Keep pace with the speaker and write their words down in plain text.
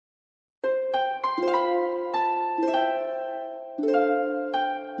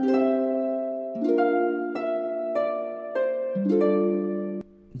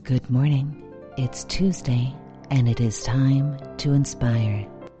Good morning. It's Tuesday, and it is time to inspire.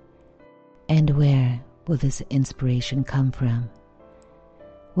 And where will this inspiration come from?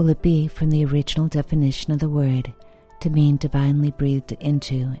 Will it be from the original definition of the word to mean divinely breathed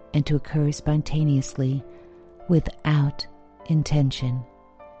into and to occur spontaneously without intention?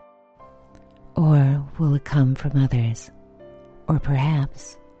 Or will it come from others? Or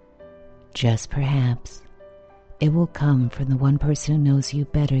perhaps, just perhaps, it will come from the one person who knows you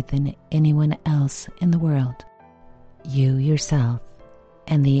better than anyone else in the world. You yourself,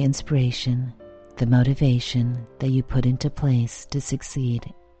 and the inspiration, the motivation that you put into place to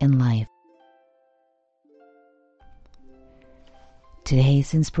succeed in life.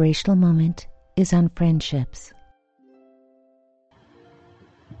 Today's inspirational moment is on friendships.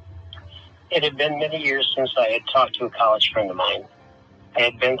 It had been many years since I had talked to a college friend of mine. I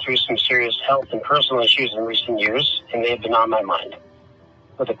had been through some serious health and personal issues in recent years, and they had been on my mind.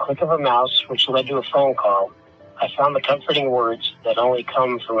 With a click of a mouse, which led to a phone call, I found the comforting words that only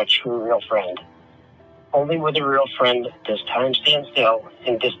come from a true, real friend. Only with a real friend does time stand still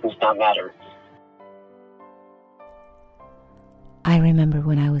and distance not matter. I remember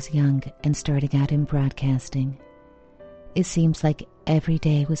when I was young and starting out in broadcasting. It seems like every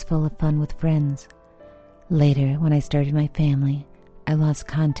day was full of fun with friends. Later, when I started my family, I lost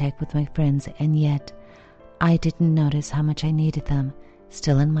contact with my friends, and yet I didn't notice how much I needed them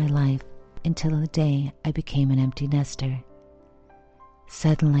still in my life until the day I became an empty nester.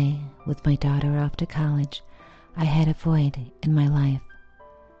 Suddenly, with my daughter off to college, I had a void in my life.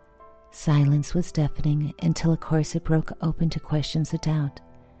 Silence was deafening until, of course, it broke open to questions of doubt.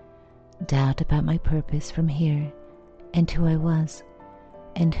 Doubt about my purpose from here, and who I was,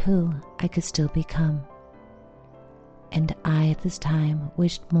 and who I could still become. And I, at this time,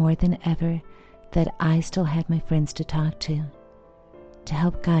 wished more than ever that I still had my friends to talk to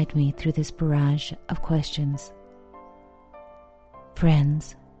help guide me through this barrage of questions.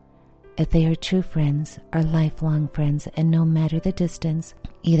 Friends, if they are true friends, are lifelong friends, and no matter the distance,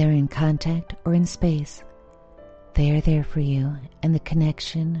 either in contact or in space, they are there for you, and the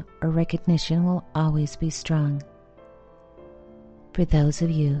connection or recognition will always be strong. For those of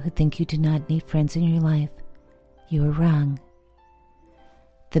you who think you do not need friends in your life, you are wrong.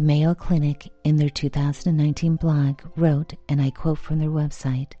 The Mayo Clinic, in their 2019 blog, wrote, and I quote from their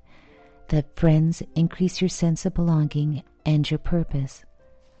website, that friends increase your sense of belonging and your purpose.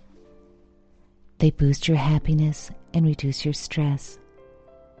 They boost your happiness and reduce your stress.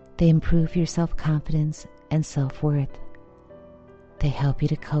 They improve your self-confidence and self-worth. They help you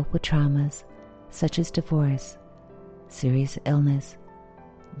to cope with traumas such as divorce, serious illness,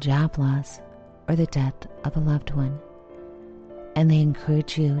 job loss, or the death of a loved one. And they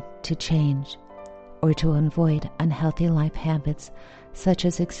encourage you to change or to avoid unhealthy life habits such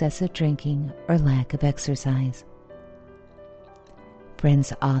as excessive drinking or lack of exercise.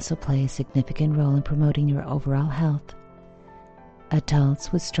 Friends also play a significant role in promoting your overall health.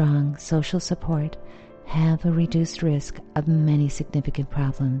 Adults with strong social support have a reduced risk of many significant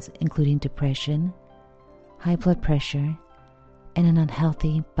problems, including depression, high blood pressure, and an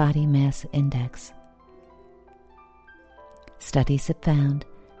unhealthy body mass index. Studies have found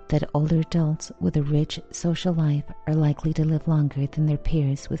that older adults with a rich social life are likely to live longer than their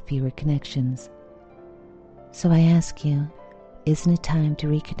peers with fewer connections. So I ask you, isn't it time to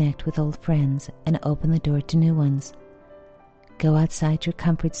reconnect with old friends and open the door to new ones? Go outside your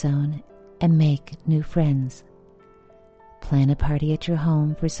comfort zone and make new friends. Plan a party at your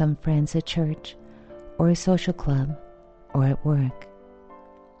home for some friends at church, or a social club, or at work.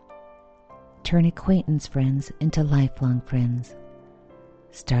 Turn acquaintance friends into lifelong friends.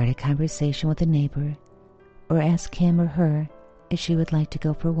 Start a conversation with a neighbor, or ask him or her if she would like to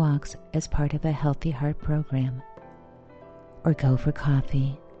go for walks as part of a Healthy Heart program. Or go for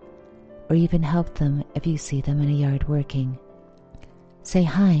coffee, or even help them if you see them in a yard working. Say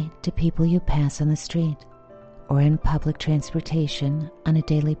hi to people you pass on the street or in public transportation on a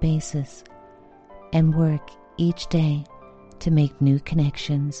daily basis, and work each day to make new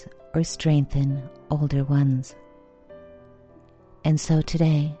connections or strengthen older ones. And so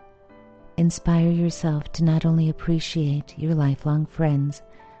today, inspire yourself to not only appreciate your lifelong friends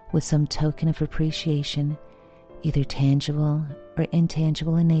with some token of appreciation, either tangible or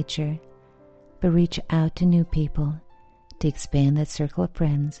intangible in nature, but reach out to new people to expand that circle of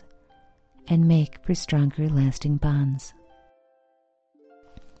friends and make for stronger, lasting bonds.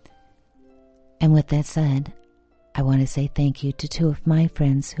 And with that said, I want to say thank you to two of my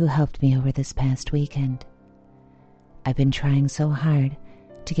friends who helped me over this past weekend. I've been trying so hard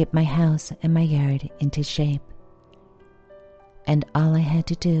to get my house and my yard into shape. And all I had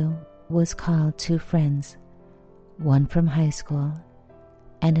to do was call 2 friends, one from high school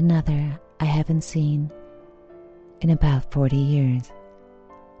and another I haven't seen in about 40 years.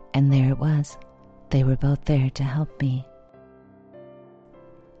 And there it was. They were both there to help me.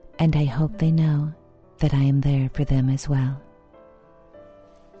 And I hope they know that I am there for them as well.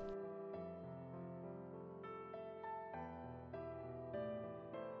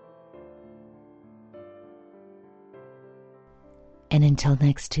 And until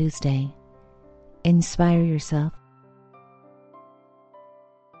next Tuesday, inspire yourself